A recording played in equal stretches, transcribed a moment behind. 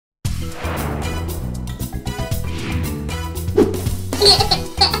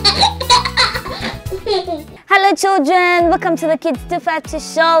Hello children, welcome to the Kids 252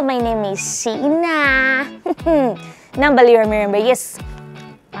 show. My name is Sheena. Nambali remember, yes.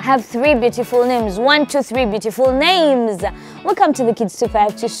 I have 3 beautiful names. 1, 2, 3 beautiful names. Welcome to the Kids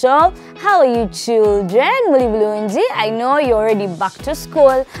 252 show. How are you children? I know you're already back to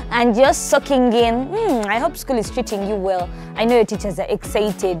school and you're soaking in. I hope school is treating you well. I know your teachers are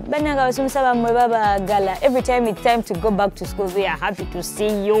excited. Every time it's time to go back to school, we are happy to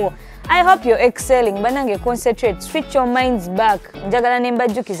see you. I hope you're excelling. Banange, concentrate. Switch your minds back. Njagala nemba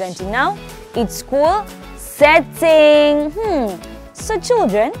jukiza until now. It's school setting. So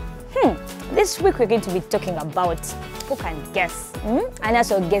children, this week we're going to be talking about who can guess. And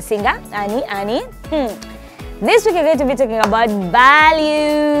also guessing, Annie. This week we're going to be talking about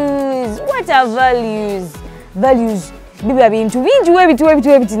values. What are values? Values. But we're going to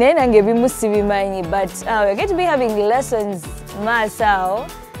be having lessons,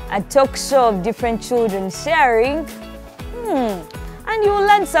 a talk show of different children sharing. And you'll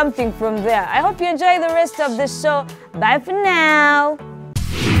learn something from there. I hope you enjoy the rest of the show. Bye for now.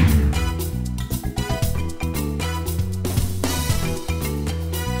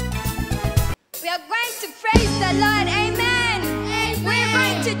 We are going to praise the Lord. Amen. We're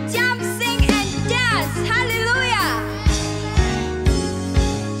going to jump, sing, and dance. Hallelujah.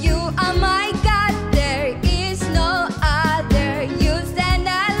 You are my God. There is no other. You stand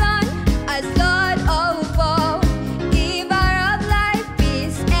alone as Lord of all. Giver of life,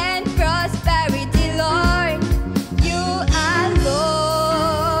 peace, and prosperity, Lord. You are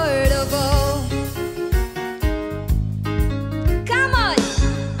Lord of all. Come on.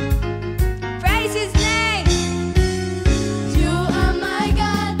 Praise His name. You are my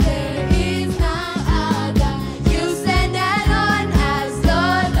God. There is no other. You stand alone as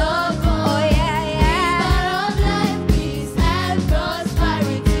Lord of all. Oh yeah, yeah. Giver of life, peace, and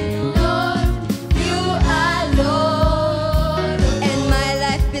prosperity, Lord. You are Lord. And my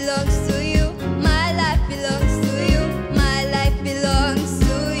life belongs to you. My life belongs to you. My life belongs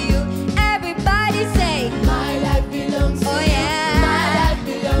to you. Everybody say, my life belongs to you. Oh yeah. My life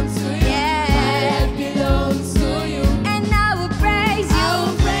belongs to you. Yeah. My life belongs to you. And I will praise you. I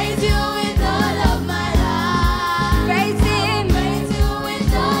will praise you with all of my life. Praise Him. Praise you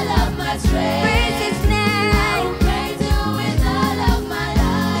with all of my strength. Praise His name. I will praise you with all of my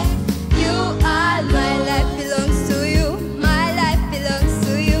life. You are my life belongs to you. My life belongs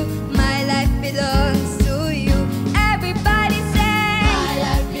to you. My life belongs to you. Everybody say, my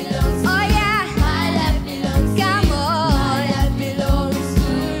life belongs to you. Oh yeah. My life belongs to you. Come on.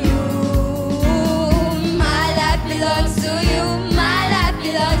 My life belongs to you. My life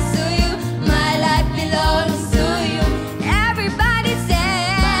belongs to you. My life belongs to you. My life belongs to you. Everybody say,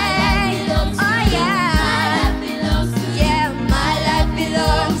 oh yeah. My life belongs to you. Yeah, my life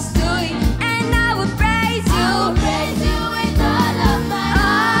belongs to you. And I will praise you. I will praise you with all of my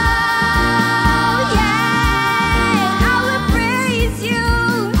heart. Oh yeah. I will praise you.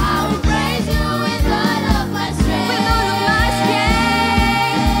 I will praise you with all of my strength. With all of my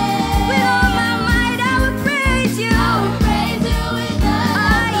strength. With all my might, I will praise you. I will praise you with all of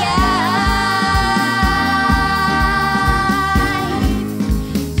my life.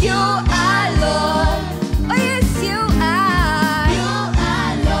 You are Lord. Oh yes, you are. You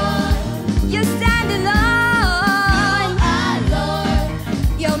are Lord. You stand alone. You are Lord.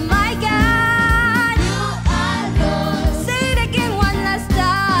 You're my God. You are Lord. Say it again one last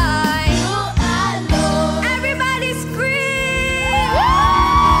time. You are Lord. Everybody scream.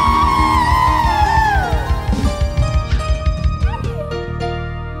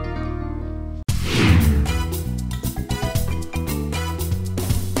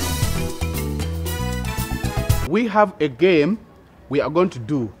 We have a game we are going to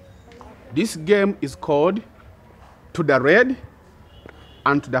do. This game is called To the Red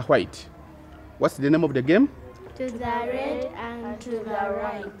and to the White. What's the name of the game? To the red and to the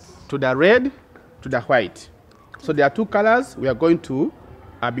right. To the red, to the white. So there are 2 colors we are going to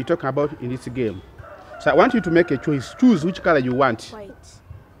be talking about in this game. So I want you to make a choice. Choose which color you want. White.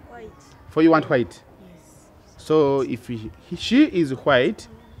 White. For you want white. Yes. So if she is white,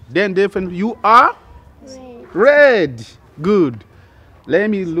 then definitely you are Red. red. Good. Let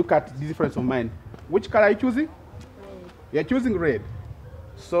me look at the difference of mine. Which color are you choosing? Red. You're choosing red.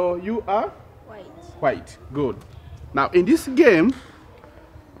 So you are White. white. Good. Now in this game,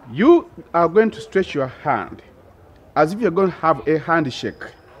 you are going to stretch your hand as if you're going to have a handshake.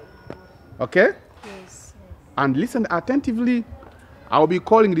 Okay? Yes. And listen attentively. I will be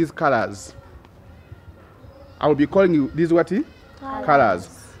calling these colors. I will be calling you these what? Colors.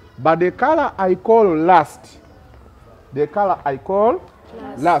 But the color I call last, the color I call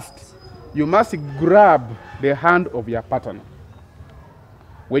last. You must grab the hand of your partner.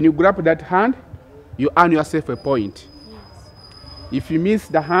 When you grab that hand, you earn yourself a point. If you miss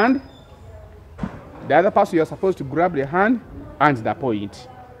the hand, the other person you're supposed to grab the hand earns the point.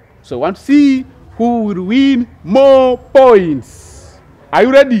 So I want to see who will win more points. Are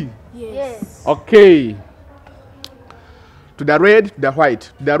you ready? Yes. Okay. To the red, to the white,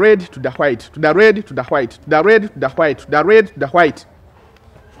 to the red, to the white, to the red, to the white, to the red, to the white, to the red, to the white.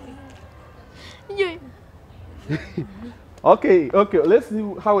 Yeah. Okay, let's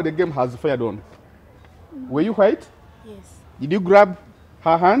see how the game has fared on. Were you white? Yes. Did you grab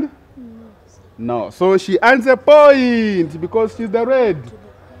her hand? No. So she earns a point because she's the red.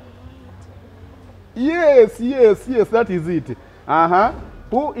 Yes, that is it.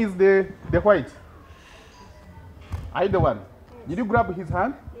 Who is the white? Are you the one? Did you grab his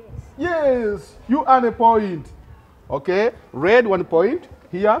hand? Yes, you earn a point. Okay, red 1 point.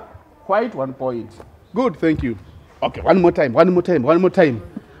 Here, white 1 point. Good, thank you. Okay, one more time.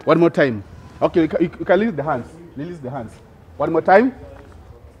 Okay, you can release the hands. One more time.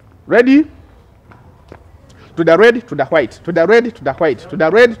 Ready? To the red, to the white, to the red, to the white, to the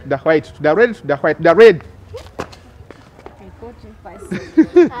red, to the white, to the red, to the white, the red.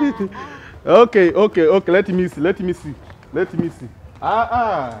 Okay. Let me see.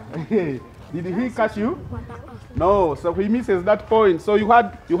 Did he catch you? No. So he misses that point. So you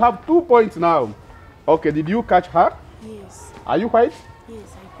have 2 points now. Okay. Did you catch her? Yes. Are you white?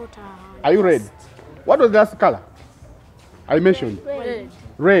 Yes, I caught her. Are you red? What was that color? I mentioned Red.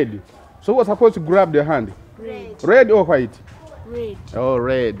 red. So what's supposed to grab the hand? Red. Red or white? Red. Oh,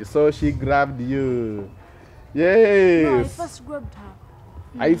 red. So she grabbed you. No, I Yes. first grabbed her.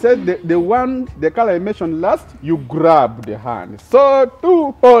 I said the color I mentioned last, you grab the hand. So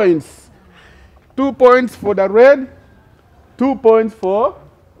 2 points. 2 points for the red, 2 points for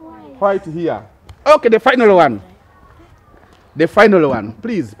white here. Okay, the final one.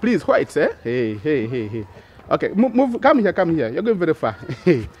 Please, white, eh? Hey. Okay, move, come here. You're going very far.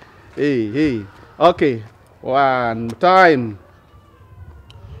 Hey. Okay, one time.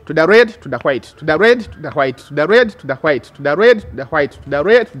 To the red, to the white, to the red, to the white, to the red, to the white, to the red, to the white, to the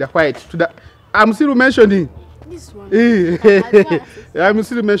red, to the white, to the... I'm still mentioning. This one. I'm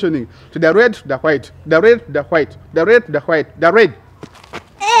still mentioning. To the red, to the white, the red, to the white, the red, to the white, the red.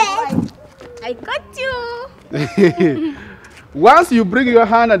 I got you. Once you bring your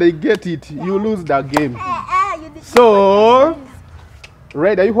hand and they get it, you lose the game. So,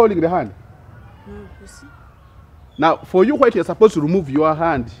 red, are you holding the hand? No, you see? Now, for you white, you're supposed to remove your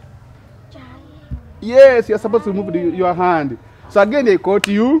hand. Yes, you're supposed to remove your hand. So again, they caught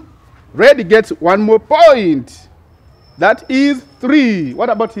you. Red gets 1 more point. That is 3. What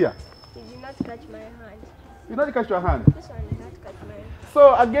about here? You did not catch my hand. You don't catch your hand. This one did not catch my hand.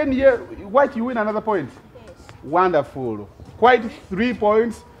 So again here, white, you win another point. Yes. Wonderful. White 3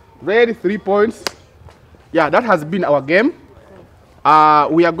 points, red 3 points. Yeah, that has been our game.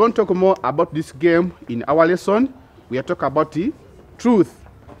 We are going to talk more about this game in our lesson. We are talking about the truth.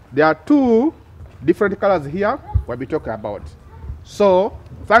 There are 2 different colors here we'll be talking about. So,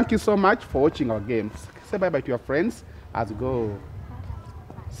 thank you so much for watching our games. Say bye-bye to your friends as we go.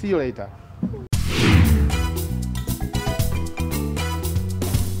 See you later.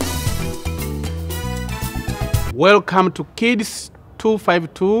 Welcome to Kidz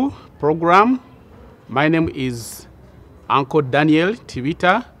 252 program. My name is Uncle Daniel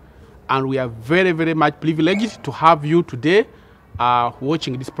Tibita, and we are very, very much privileged to have you today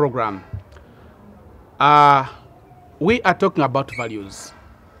watching this program. We are talking about values.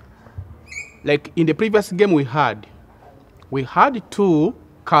 Like in the previous game we had 2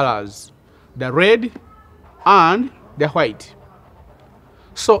 colors, the red and the white.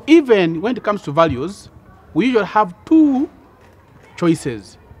 So even when it comes to values, we usually have 2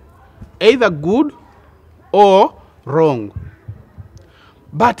 choices, either good or wrong.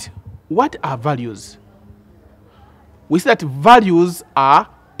 But what are values? We say that values are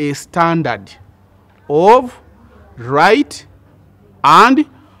a standard of right and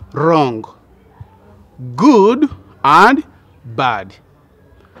wrong, good and bad.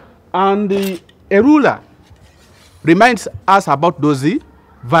 And a ruler reminds us about those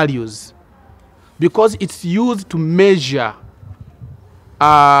values because it's used to measure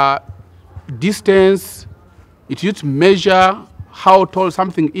distance, it's used to measure how tall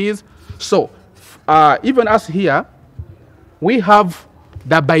something is. So even us here, we have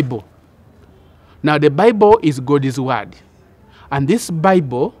the Bible. Now the Bible is God's word. And this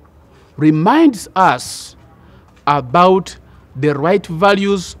Bible reminds us about the right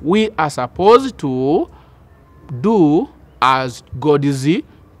values we are supposed to do as God's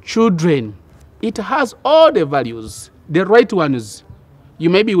children. It has all the values, the right ones. You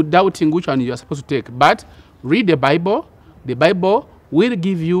may be doubting which one you are supposed to take, but read the Bible. The Bible will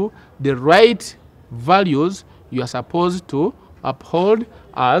give you the right values you are supposed to uphold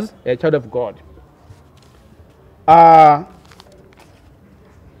as a child of God.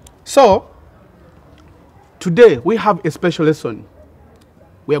 So, today we have a special lesson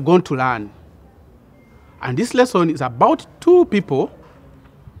we are going to learn. And this lesson is about two people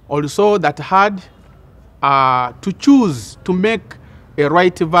also that had to choose to make a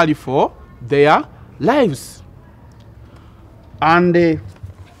right value for their lives. And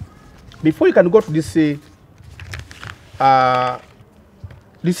before you can go to this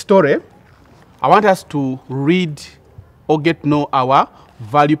story, I want us to read or get to know our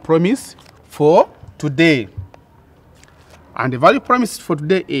value promise for today. And the value promise for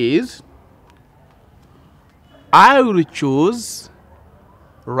today is, I will choose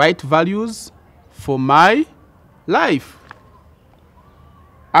right values for my life.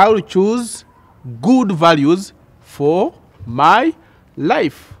 I will choose good values for my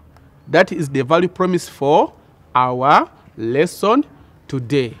life. That is the value promise for our lesson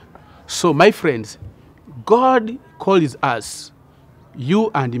today. So, my friends, God calls us,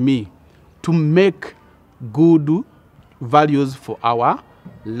 you and me, to make good values for our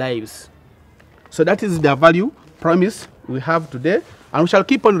lives. So that is the value promise we have today, and we shall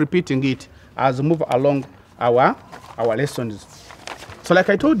keep on repeating it as we move along our lessons. So like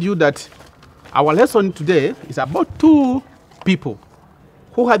I told you that our lesson today is about two people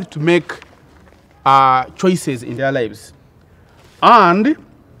who had to make choices in their lives. And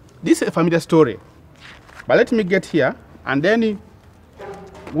this is a familiar story. But let me get here and then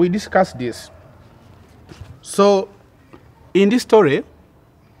we discuss this. So in this story,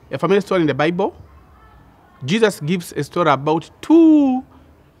 a familiar story in the Bible, Jesus gives a story about two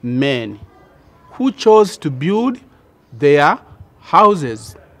men who chose to build their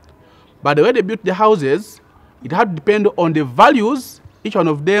houses. But the way they built the houses, it had to depend on the values each one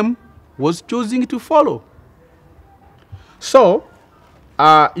of them was choosing to follow. So,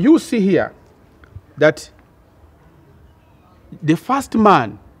 you see here that the first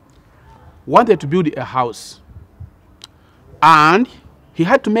man wanted to build a house, and he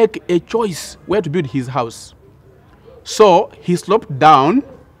had to make a choice where to build his house. So he sloped down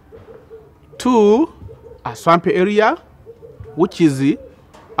to a swampy area, which is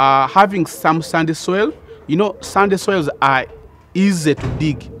having some sandy soil. You know, sandy soils are easy to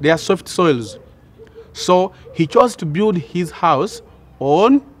dig. They are soft soils. So he chose to build his house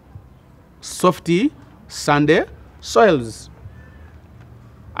on softy, sandy soils.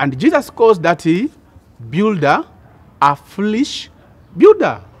 And Jesus calls that builder a foolish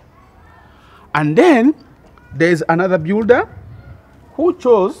builder. And then there is another builder who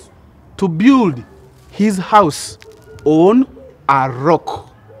chose to build his house on a rock.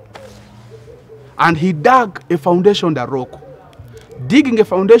 And he dug a foundation on the rock. Digging a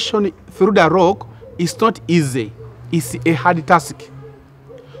foundation through the rock is not easy. It's a hard task.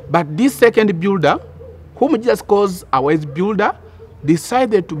 But this second builder, whom Jesus calls a wise builder,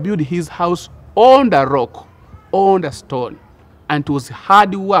 decided to build his house on the rock, on the stone. And it was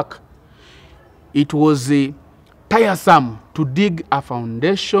hard work. It was tiresome to dig a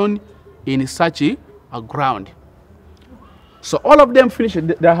foundation in such a ground. So all of them finished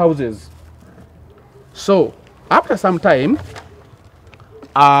their houses. So after some time,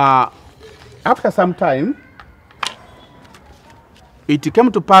 it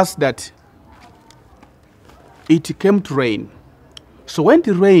came to pass that it came to rain. So when it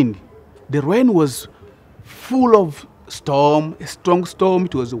rained, the rain was full of storm, a strong storm.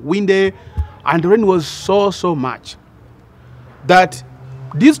 It was windy, and the rain was so much that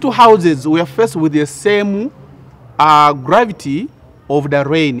these two houses were faced with the same gravity of the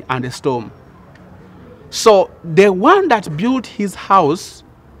rain and the storm. So the one that built his house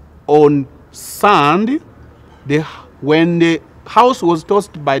on sand, when the house was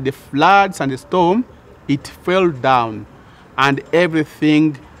tossed by the floods and the storm, it fell down, and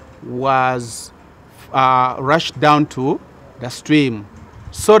everything was rushed down to the stream.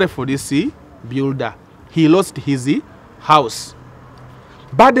 Sorry for this builder. He lost his house.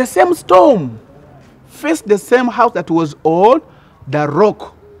 But the same storm faced the same house that was on the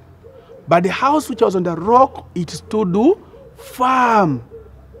rock. But the house which was on the rock, it stood firm.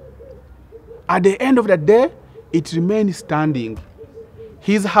 At the end of the day, it remained standing.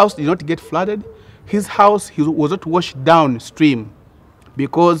 His house did not get flooded. His house was not washed downstream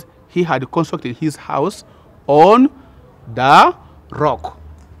because he had constructed his house on the rock.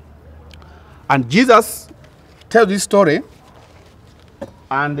 And Jesus tells this story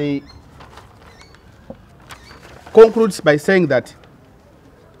and he concludes by saying that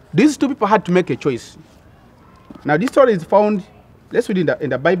these two people had to make a choice. Now, this story is found, let's read in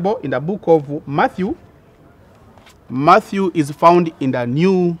the Bible, in the book of Matthew. Matthew is found in the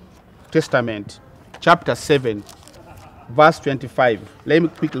New Testament, chapter 7, verse 25. Let me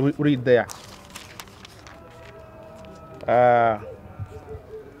quickly read there.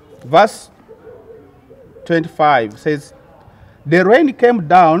 Verse 25 says, the rain came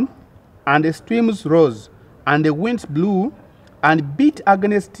down, and the streams rose, and the winds blew and beat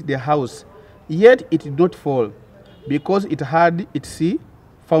against the house, yet it did not fall, because it had its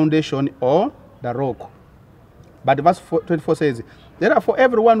foundation on the rock. But verse 24 says, therefore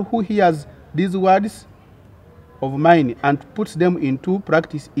everyone who hears these words of mine and puts them into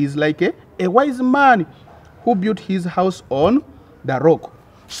practice is like a wise man who built his house on the rock.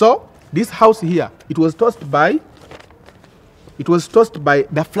 So this house here, it was tossed by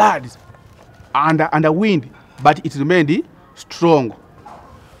the floods and the wind, but it remained strong.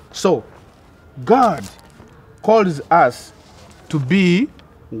 So God calls us to be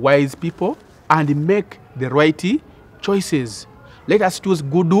wise people and make the right choices. Let us choose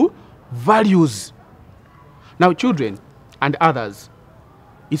good values. Now, children and others,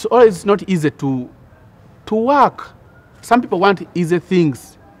 it's always not easy to work. Some people want easy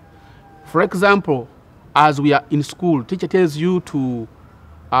things. For example, as we are in school, teacher tells you to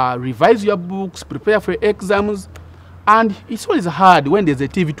revise your books, prepare for exams, and it's always hard when there's a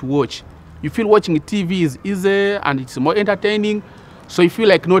TV to watch. You feel watching TV is easy and it's more entertaining, so you feel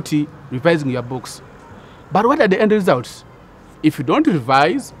like not revising your books. But what are the end results? If you don't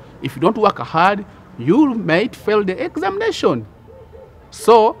revise, if you don't work hard, you might fail the examination.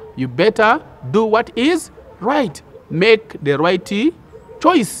 So you better do what is right. Make the right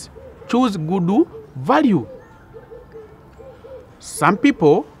choice. Choose good value. Some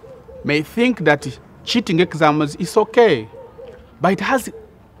people may think that cheating exams is okay, but it has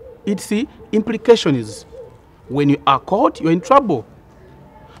its implications. When you are caught, you're in trouble.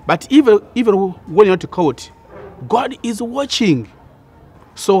 But even when you're not caught, God is watching.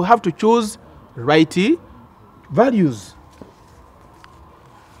 So we have to choose right values.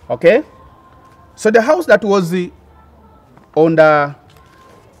 Okay? So the house that was on the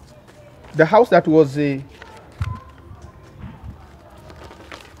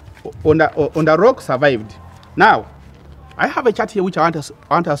rock survived. Now, I have a chart here which I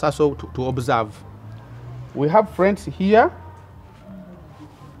want us also to observe. We have friends here,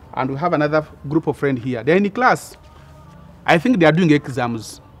 and we have another group of friends here. They're in the class. I think they are doing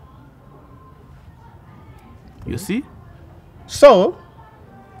exams. You see? So,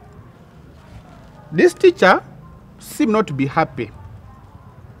 this teacher seems not to be happy.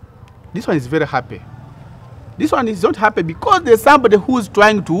 This one is very happy. This one is not happy because there's somebody who is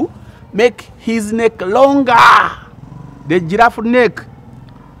trying to make his neck longer, the giraffe neck,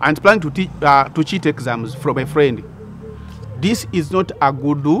 and planning to cheat exams from a friend. This is not a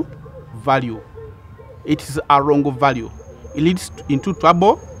good value. It is a wrong value. It leads into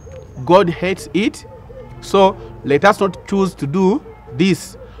trouble. God hates it. So let us not choose to do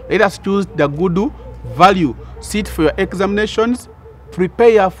this. Let us choose the good value. Sit for your examinations.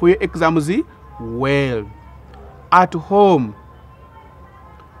 Prepare for your exams well. At home,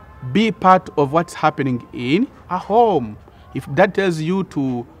 be part of what's happening in a home. If dad tells you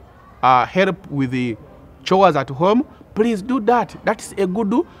to help with the chores at home, please do that. That is a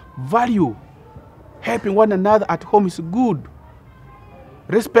good value. Helping one another at home is good.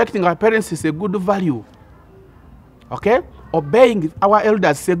 Respecting our parents is a good value. Okay? Obeying our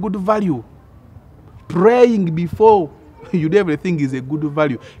elders is a good value. Praying before you do everything is a good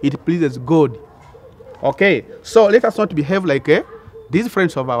value. It pleases God. Okay? So let us not behave like these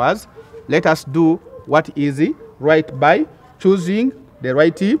friends of ours. Let us do what is right by choosing the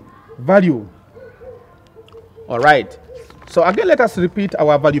right value. All right. So again, let us repeat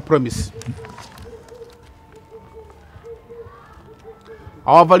our value promise.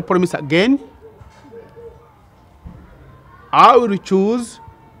 Our value promise again. I will choose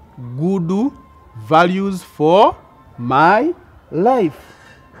good values for my life.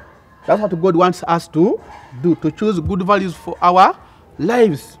 That's what God wants us to do, to choose good values for our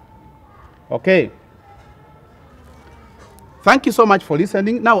lives. Okay. Thank you so much for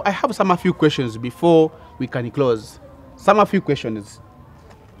listening. Now, I have a few questions before we can close. A few questions.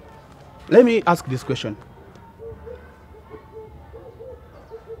 Let me ask this question.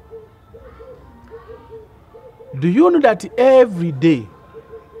 Do you know that every day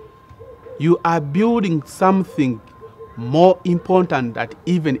you are building something more important than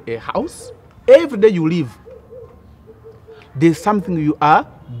even a house? Every day you live, there's something you are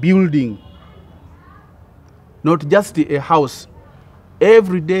building. Not just a house.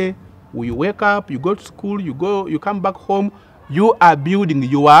 Every day when you wake up, you go to school, you come back home, you are building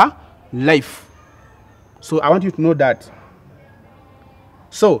your life. So I want you to know that.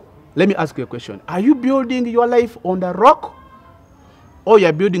 So let me ask you a question. Are you building your life on the rock, or you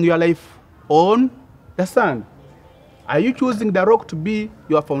are building your life on the sand? Are you choosing the rock to be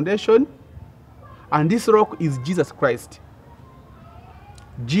your foundation? And this rock is Jesus Christ.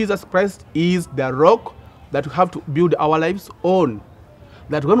 Jesus Christ is the rock that we have to build our lives on.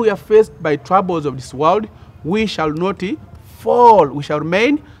 That when we are faced by troubles of this world, we shall not fall. We shall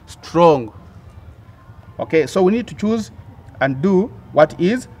remain strong. Okay, so we need to choose and do what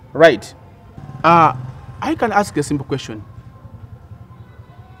is right. I can ask a simple question.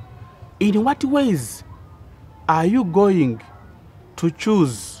 In what ways are you going to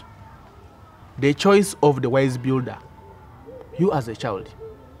choose the choice of the wise builder? You as a child.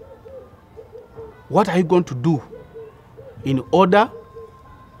 What are you going to do in order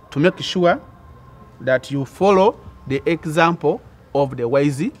to make sure that you follow the example of the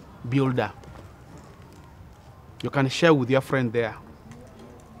wise builder? You can share with your friend there.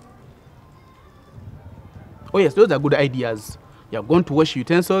 Oh yes, those are good ideas. You are going to wash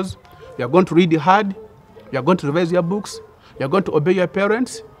utensils. You are going to read hard. You are going to revise your books. You are going to obey your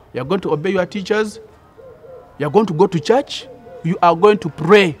parents. You are going to obey your teachers. You are going to go to church. You are going to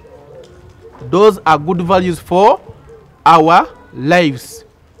pray. Those are good values for our lives.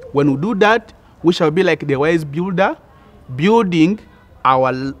 When we do that, we shall be like the wise builder, building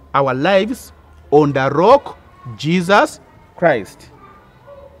our lives on the rock, Jesus Christ.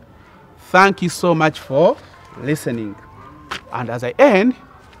 Thank you so much for listening. And as I end,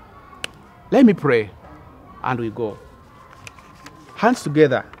 let me pray and we go. Hands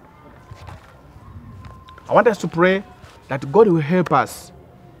together. I want us to pray that God will help us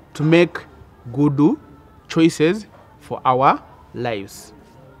to make good choices for our lives.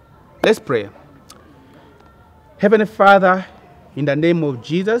 Let's pray. Heavenly Father, in the name of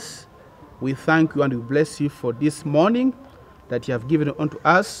Jesus, we thank you and we bless you for this morning that you have given unto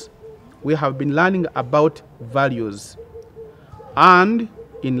us. We have been learning about values. And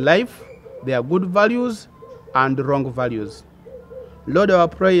in life, there are good values and wrong values. Lord, our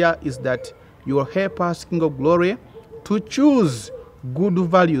prayer is that you will help us, King of Glory, to choose good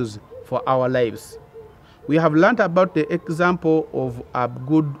values for our lives. We have learned about the example of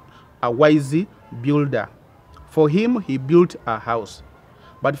a wise builder. For him, he built a house.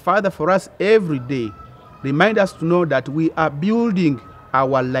 But Father, for us every day, remind us to know that we are building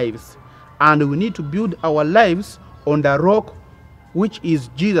our lives. And we need to build our lives on the rock, which is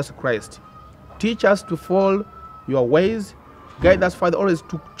Jesus Christ. Teach us to follow your ways. Guide us, Father, always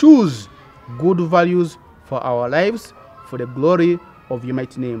to choose good values for our lives, for the glory of your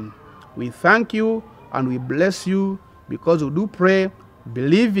mighty name. We thank you and we bless you because we do pray,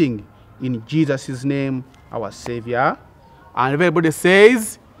 believing in Jesus' name, our Savior. And everybody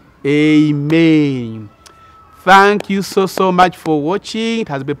says, Amen. Thank you so much for watching. It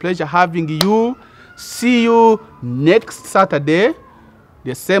has been a pleasure having you. See you next Saturday,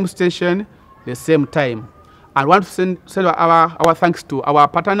 the same station, the same time. I want to send our thanks to our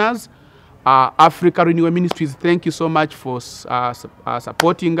partners, Africa Renewal Ministries. Thank you so much for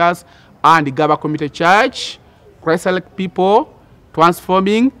supporting us, and the Gaba Community Church, Christ-like people,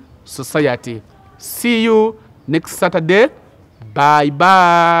 transforming society. See you next Saturday. Bye-bye.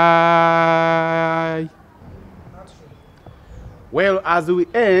 Well, as we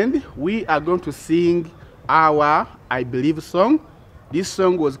end, we are going to sing our I Believe song. This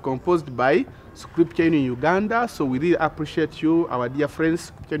song was composed by Scripture in Uganda, so we really appreciate you, our dear friends,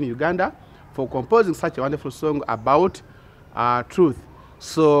 Scripture in Uganda, for composing such a wonderful song about truth.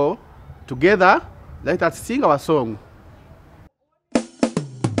 So, together, let us sing our song.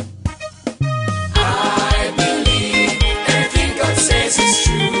 I believe everything God says is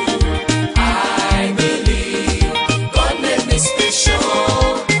true. I believe God made me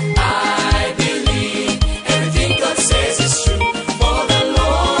special. I believe everything God says is true. For the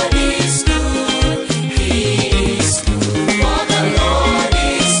Lord is good. He is good. For the Lord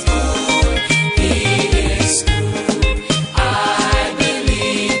is good. He is good. I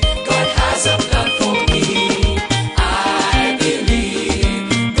believe God has a plan for me. I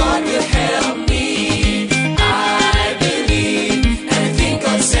believe God will help me. I believe everything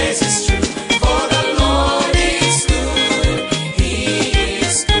God says is true. For the Lord is good. He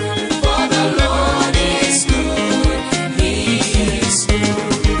is good. For the Lord is good. He is good.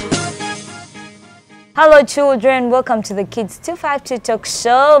 Hello children, welcome to the Kids 252 Talk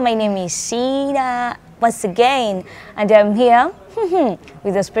Show. My name is Sheena. once again, and I'm here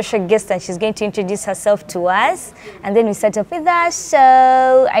with a special guest, and she's going to introduce herself to us, and then we start off with our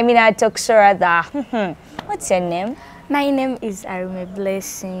show. I mean our talk show rather. What's your name? My name is Arume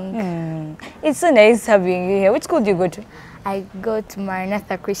Blessing. It's so nice having you here. Which school do you go to? I go to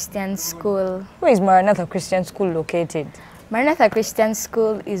Maranatha Christian School. Where is Maranatha Christian School located? Maranatha Christian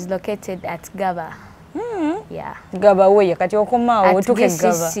School is located at Gaba. Yeah. Gaba where kati okoma At otuke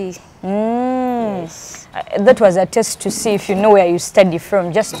Gaba. GCC. Yes. That was a test to see if you know where you study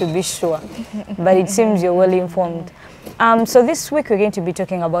from, just to be sure. But it seems you're well informed. So this week we're going to be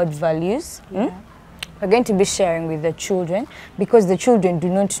talking about values. We're going to be sharing with the children because the children do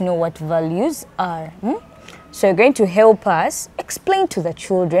not know what values are. So you're going to help us explain to the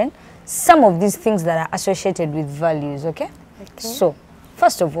children some of these things that are associated with values, okay? So,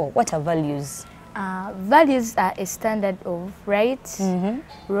 first of all, what are values? Values are a standard of right,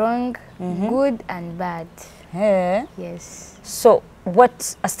 wrong, good and bad. Yeah. Yes. So,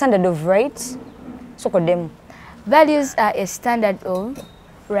 what's a standard of right? So, them. Values are a standard of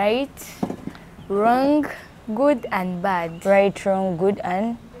right, wrong, good and bad. Right, wrong, good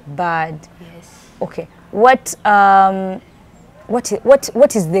and bad. Yes. Okay. What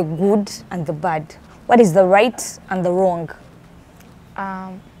is the good and the bad? What is the right and the wrong?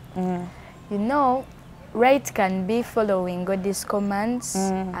 You know, right can be following God's commands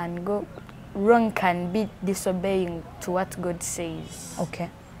and wrong can be disobeying to what God says. Okay.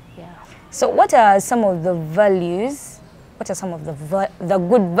 Yeah. So what are some of the values? What are some of the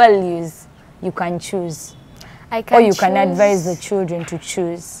good values you can choose? Or you can advise the children to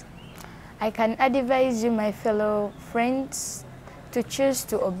choose? I can advise you, my fellow friends, to choose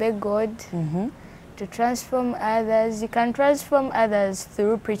to obey God, to transform others. You can transform others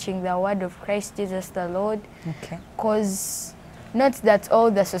through preaching the word of Christ Jesus the Lord. Okay. Because not that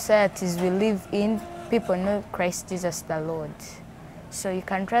all the societies we live in, people know Christ Jesus the Lord. So you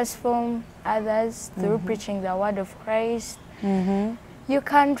can transform others through preaching the word of Christ. You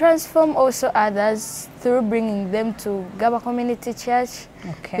can transform also others through bringing them to Gaba Community Church.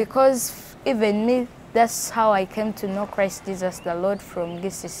 Okay. Because even me, that's how I came to know Christ Jesus the Lord from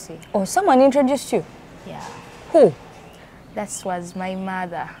GCC. Oh, someone introduced you? Yeah. Who? That was my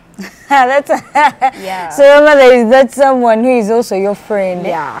mother. That's Yeah. So your mother, is that someone who is also your friend?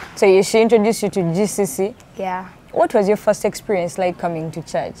 Yeah. So she introduced you to GCC? Yeah. What was your first experience like coming to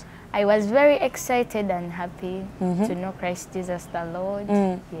church? I was very excited and happy to know Christ Jesus the Lord.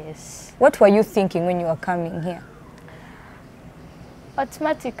 Yes. What were you thinking when you were coming here?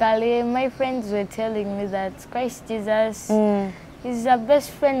 Automatically, my friends were telling me that Christ Jesus is the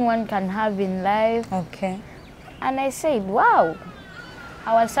best friend one can have in life. Okay. And I said, wow.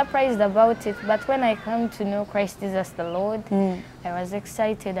 I was surprised about it, but when I came to know Christ Jesus the Lord, I was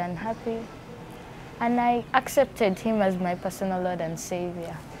excited and happy. And I accepted him as my personal Lord and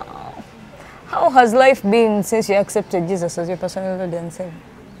Savior. How has life been since you accepted Jesus as your personal Lord and Savior?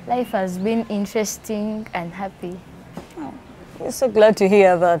 Life has been interesting and happy. We're so glad to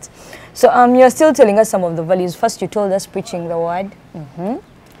hear that. So you're still telling us some of the values. First you told us preaching the word.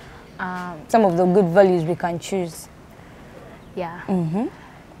 Some of the good values we can choose. Yeah.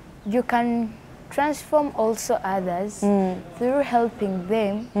 You can transform also others through helping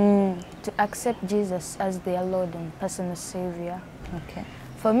them to accept Jesus as their Lord and personal Savior. Okay.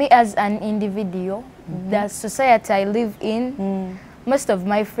 For me as an individual, the society I live in, most of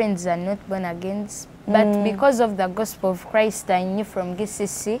my friends are not born again. But because of the gospel of Christ I knew from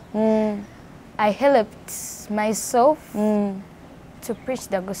GCC, I helped myself to preach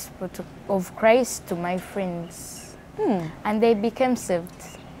the gospel of Christ to my friends. And they became saved.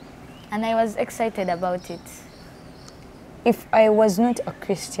 And I was excited about it. If I was not a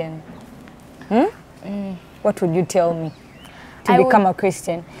Christian, what would you tell me to become a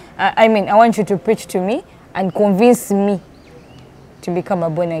Christian? I mean, I want you to preach to me and convince me to become a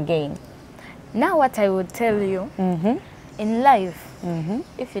born again. Now what I would tell you, in life,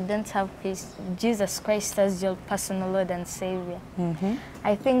 if you don't have Jesus Christ as your personal Lord and Savior,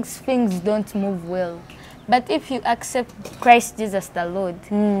 I think things don't move well. But if you accept Christ Jesus the Lord,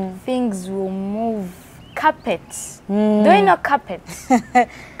 things will move. Carpets. Do you know carpets?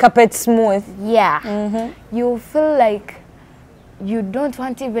 Carpet smooth. Yeah. You feel like you don't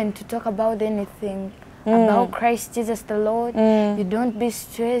want even to talk about anything about Christ Jesus the Lord. You don't be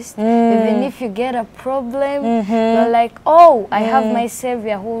stressed. Even if you get a problem, you're like, oh, I have my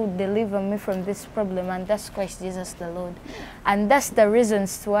Savior who will deliver me from this problem, and that's Christ Jesus the Lord. And that's the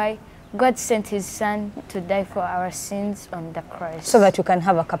reasons why God sent his son to die for our sins on the cross. So that you can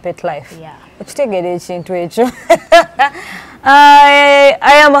have a carpet life. Yeah. I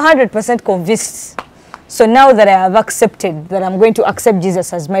am 100% convinced So now that I have accepted that I'm going to accept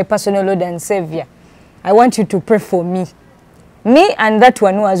Jesus as my personal Lord and Savior, I want you to pray for me. Me and that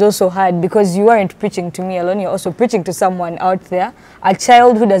one who has also heard, because you aren't preaching to me alone, you're also preaching to someone out there, a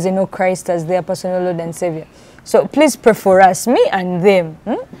child who doesn't know Christ as their personal Lord and Savior. So please pray for us, me and them.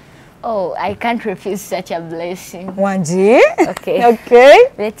 Oh, I can't refuse such a blessing. Wanji? Okay.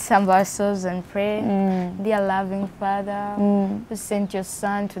 Okay. Let's humble ourselves and pray. Dear loving Father, who sent your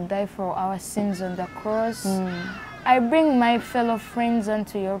Son to die for our sins on the cross, I bring my fellow friends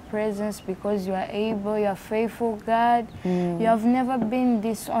unto your presence because you are able, you are faithful, God. You have never been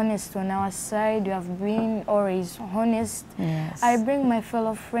dishonest on our side. You have been always honest. Yes. I bring my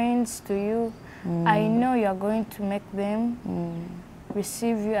fellow friends to you. I know you are going to make them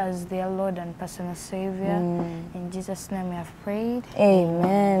receive you as their Lord and personal Savior. In Jesus' name we have prayed.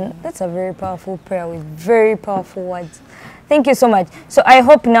 Amen. That's a very powerful prayer with very powerful words. Thank you so much. So I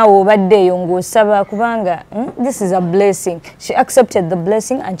hope now obadde yongo saba kubanga this is a blessing. She accepted the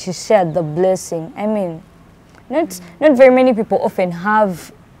blessing and she shared the blessing. I mean, not very many people often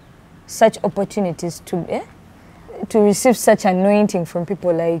have such opportunities to receive such anointing from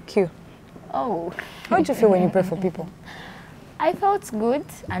people like you. Oh. How do you feel when you pray for people? I felt good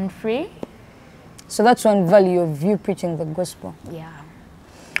and free. So that's one value of you preaching the gospel. Yeah.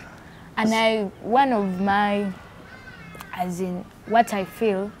 And one of my, as in what I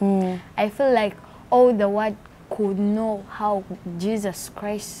feel like all the world could know how Jesus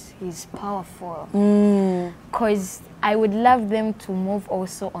Christ is powerful. Because I would love them to move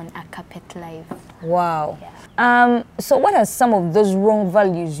also on a carpet life. Wow. Yeah. So what are some of those wrong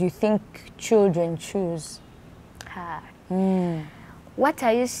values you think children choose? What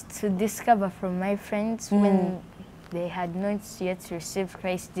I used to discover from my friends when they had not yet received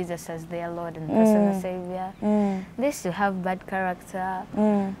Christ Jesus as their Lord and personal Savior, they used to have bad character,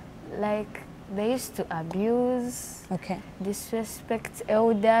 like they used to abuse, disrespect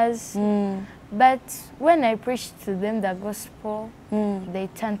elders. But when I preached to them the gospel, they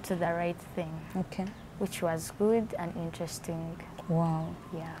turned to the right thing, which was good and interesting. Wow.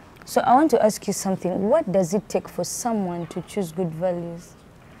 Yeah. So I want to ask you something. What does it take for someone to choose good values?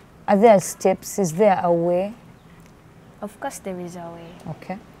 Are there steps? Is there a way? Of course there is a way.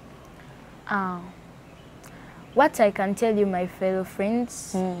 Okay. What I can tell you, my fellow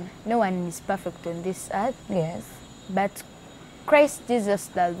friends, no one is perfect on this earth. Yes. But Christ Jesus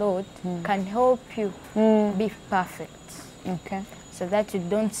the Lord can help you be perfect. Okay. So that you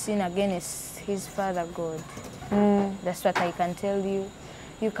don't sin against his Father God. That's what I can tell you.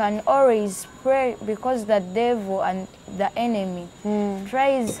 You can always pray because the devil and the enemy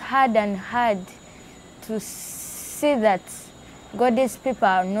tries hard and hard to see that God's people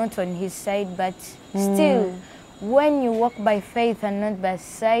are not on his side, but still, when you walk by faith and not by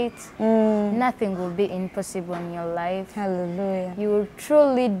sight, nothing will be impossible in your life. Hallelujah. You will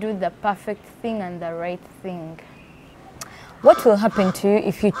truly do the perfect thing and the right thing. What will happen to you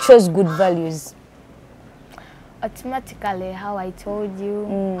if you chose good values? Automatically, how I told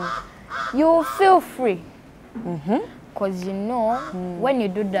you, you will feel free. Because you know, when you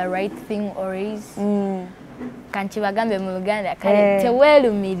do the right thing always, kanti bagambe mu Luganda kale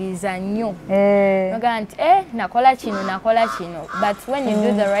tewelumiriza nnyo. Nogamba nti nakola kino. But when you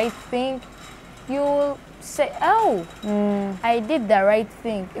do the right thing, you will say, oh, I did the right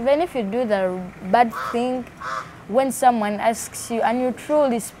thing. Even if you do the bad thing, when someone asks you and you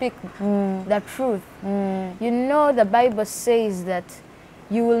truly speak the truth, you know the Bible says that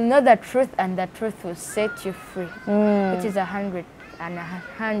you will know the truth and the truth will set you free, which is 100%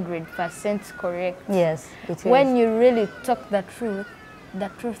 correct. Yes, it is. When you really talk the truth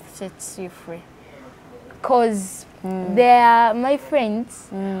sets you free. Because they are my friends,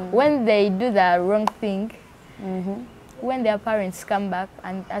 when they do the wrong thing, when their parents come back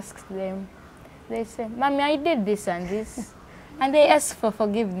and ask them, they say, Mommy, I did this and this. And they ask for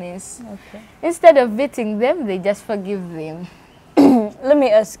forgiveness. Instead of beating them, they just forgive them. Let me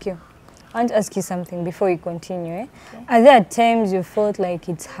ask you. I want to ask you something before you continue. Are there times you felt like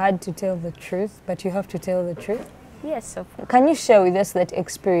it's hard to tell the truth, but you have to tell the truth? Yes, of course. Can you share with us that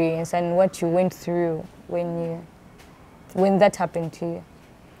experience and what you went through when that happened to you?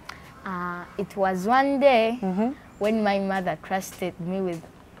 It was one day when my mother trusted me with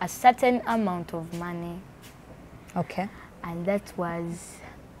a certain amount of money. Okay. And that was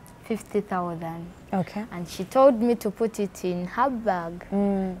 50,000. Okay. And she told me to put it in her bag.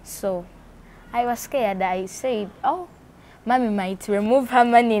 So I was scared. I said, oh, Mommy might remove her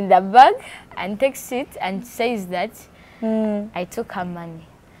money in the bag and takes it and says that I took her money.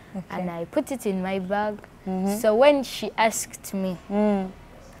 And I put it in my bag. So when she asked me,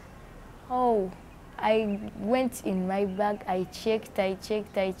 oh, I went in my bag, I checked, I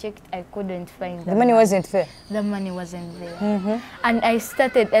couldn't find The money wasn't there. The money wasn't there. And I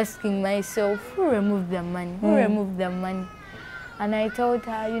started asking myself, who removed the money? Who removed the money? And I told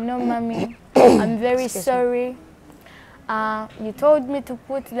her, you know, Mommy, I'm very sorry. You told me to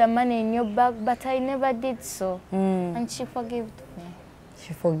put the money in your bag, but I never did so. And she forgave me.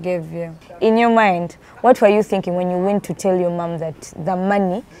 She forgave you. In your mind, what were you thinking when you went to tell your mom that the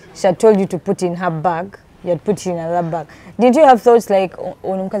money she had told you to put in her bag, you had put it in another bag? Did you have thoughts like, of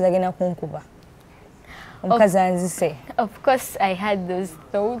course, I had those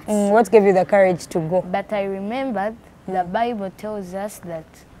thoughts. What gave you the courage to go? But I remembered the Bible tells us that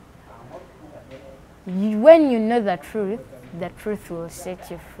when you know the truth will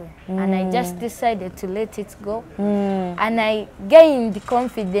set you free. And I just decided to let it go. And I gained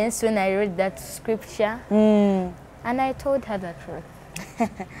confidence when I read that scripture. And I told her the truth.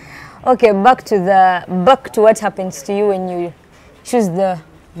 Okay, back to what happens to you when you choose the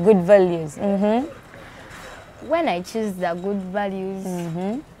good values. When I choose the good values,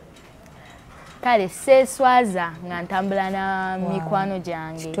 kale seswaza nga ntambula na mikwano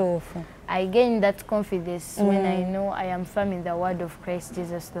gyange. I gain that confidence when I know I am firm in the word of Christ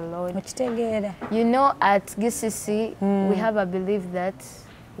Jesus the Lord. You know, at GCC, we have a belief that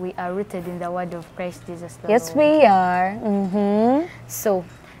we are rooted in the word of Christ Jesus the Lord. Yes, we are. So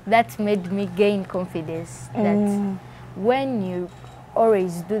that made me gain confidence that when you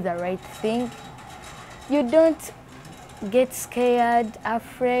always do the right thing, you don't get scared,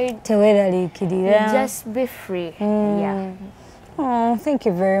 afraid. You just be free. Yeah. Oh, thank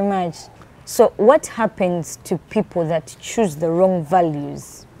you very much. So what happens to people that choose the wrong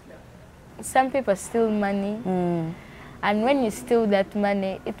values? Some people steal money. And when you steal that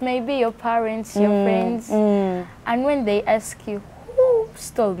money, it may be your parents, your friends. And when they ask you, who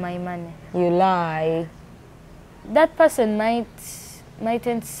stole my money? You lie. That person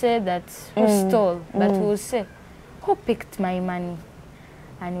mightn't say that who stole, but will say, who picked my money?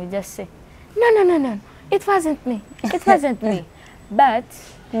 And we just say, no, it wasn't me. It wasn't me. But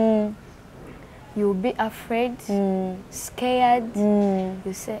you'll be afraid, scared.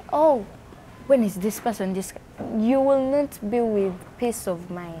 You say, oh, when is this person? You will not be with peace of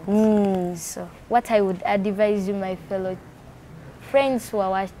mind. So what I would advise you, my fellow friends who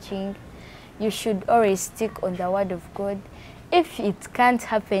are watching, you should always stick on the word of God. If it can't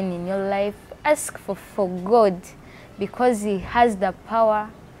happen in your life, ask for God, because He has the power.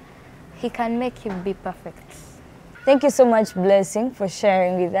 He can make you be perfect. Thank you so much, Blessing, for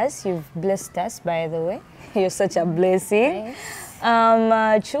sharing with us. You've blessed us, by the way. You're such a blessing.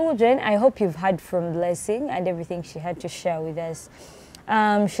 Children, I hope you've heard from Blessing and everything she had to share with us.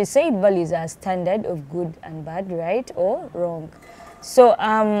 She said values are a standard of good and bad, right or wrong. So,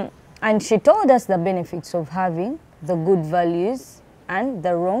 and she told us the benefits of having the good values and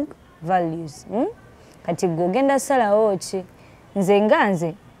the wrong values. Kati gogenda salawo ki nze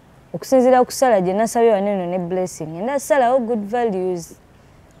nganze okusinzira kusala je nasabye waneno ne Blessing and salawo good values,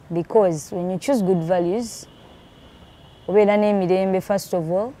 because when you choose good values obeera n'emirembe. First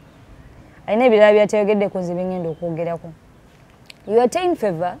of all, ayina ebirala byategeddeko nze bingenda okwogerako. You attain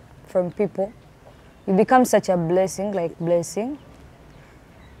favor from people, you become such a blessing like Blessing.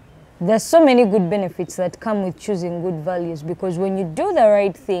 There's so many good benefits that come with choosing good values, because when you do the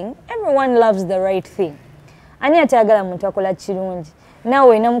right thing, everyone loves the right thing. Ani atayagala muntu akola kirungi.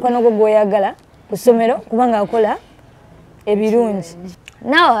 Nawe ina mukwano gwo gwoyagala ku ssomero kubanga akola ebirungi.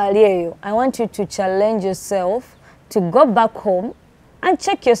 Now ali I want you to challenge yourself to go back home and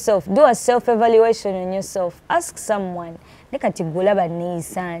check yourself. Do a self-evaluation on yourself. Ask someone, nekati golaba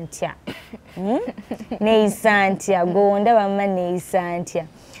neeyisa ntya? Neeyisa ntya? Gondaba mma neeyisa ntya?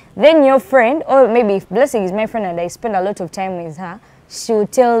 Then your friend, or maybe if Blessing is my friend and I spend a lot of time with her, she will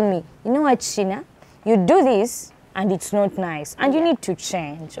tell me, you know what, Sheena, you do this and it's not nice and you need to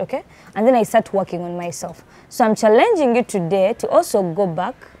change, okay? And then I start working on myself. So I'm challenging you today to also go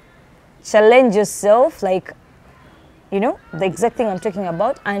back, challenge yourself, like, you know, the exact thing I'm talking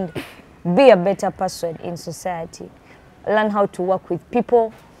about, and be a better person in society. Learn how to work with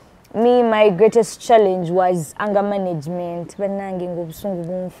people. Me, my greatest challenge was anger management. When I'm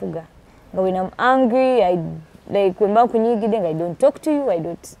angry, when I don't talk to you,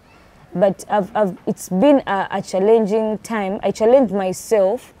 But it's been a challenging time. I challenged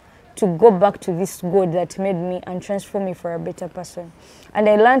myself to go back to this God that made me and transform me for a better person. And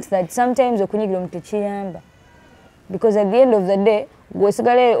I learned that sometimes because at the end of the day,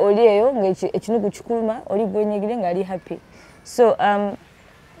 happy. So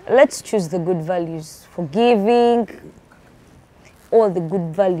let's choose the good values: forgiving, all the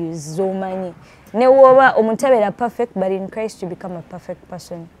good values z'omanyi. Ne woba omuntu abeera perfect, but in Christ you become a perfect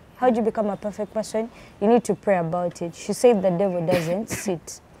person. How do you become a perfect person? You need to pray about it. She said the devil doesn't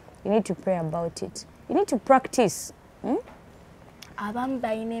sit. You need to pray about it. You need to practice. You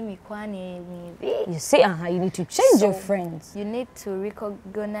see, you need to change your friends. You need to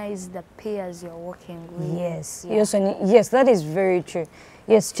recognize the peers you're working with. Yes, you also need, yes, that is very true.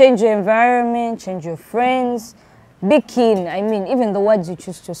 Yes, change your environment, change your friends. Be keen. I mean, even the words you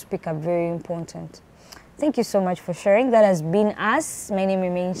choose to speak are very important. Thank you so much for sharing. That has been us. My name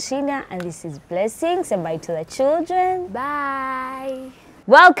is Sheena, and this is Blessings. And bye to the children. Bye.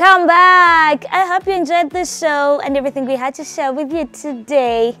 Welcome back. I hope you enjoyed the show and everything we had to share with you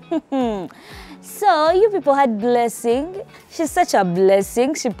today. So, you people had Blessing. She's such a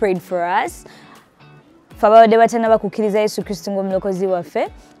blessing. She prayed for us. Fabawade batana bakukiriza Yesu Kristo ng'omulokozi waffe.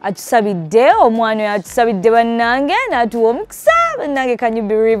 Atusabidde omwana oyo atusabidde bannange n'atuwa omukisa bannange. Can you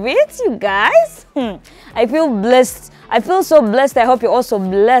believe it, you guys? I feel blessed. I feel so blessed. I hope you're also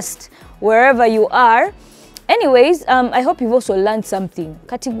blessed wherever you are. Anyways, I hope you've also learned something.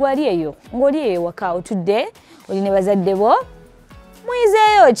 Kati gwali eyo ng'oli eyo waka otudde oli ne bazadde bo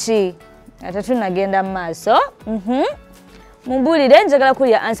muyizeeyo ki ate tunagenda mu maaso. Mumbulire njagala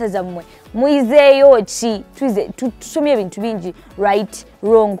kulya answer zammwe. Muyizeeyo ki? Tusomye ebintu bingi, right,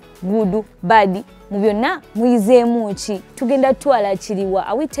 wrong, good, bad. Mu byonna muyizeemu ki? Tugenda twala kiriwa?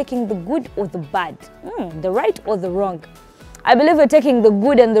 Are we taking the good or the bad? The right or the wrong? I believe we're taking the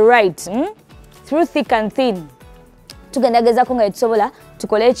good and the right. Through thick and thin. Tugenda gezaako nga tusobola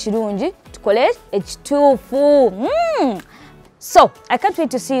tukole ekirungi, tukole ekituufu. So, I can't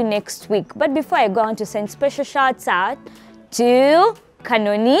wait to see you next week. But before I go, I want to send special shouts out to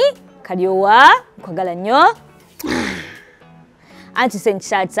Kanoni, Karyowa, Kwagala nnyo. And to send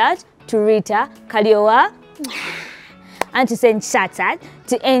shouts out to Rita, Karyowa. And to send shouts out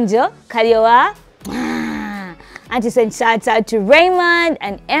to Angel, Karyowa. And to send shouts out to Raymond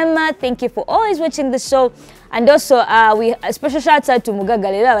and Emma. Thank you for always watching the show. And also, a special shout out to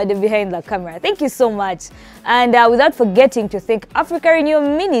Mugagalera behind the camera. Thank you so much. And without forgetting to thank Africa Renewal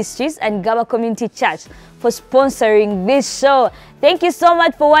Ministries and Gaba Community Church for sponsoring this show. Thank you so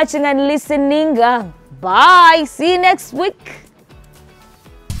much for watching and listening. Bye. See you next week.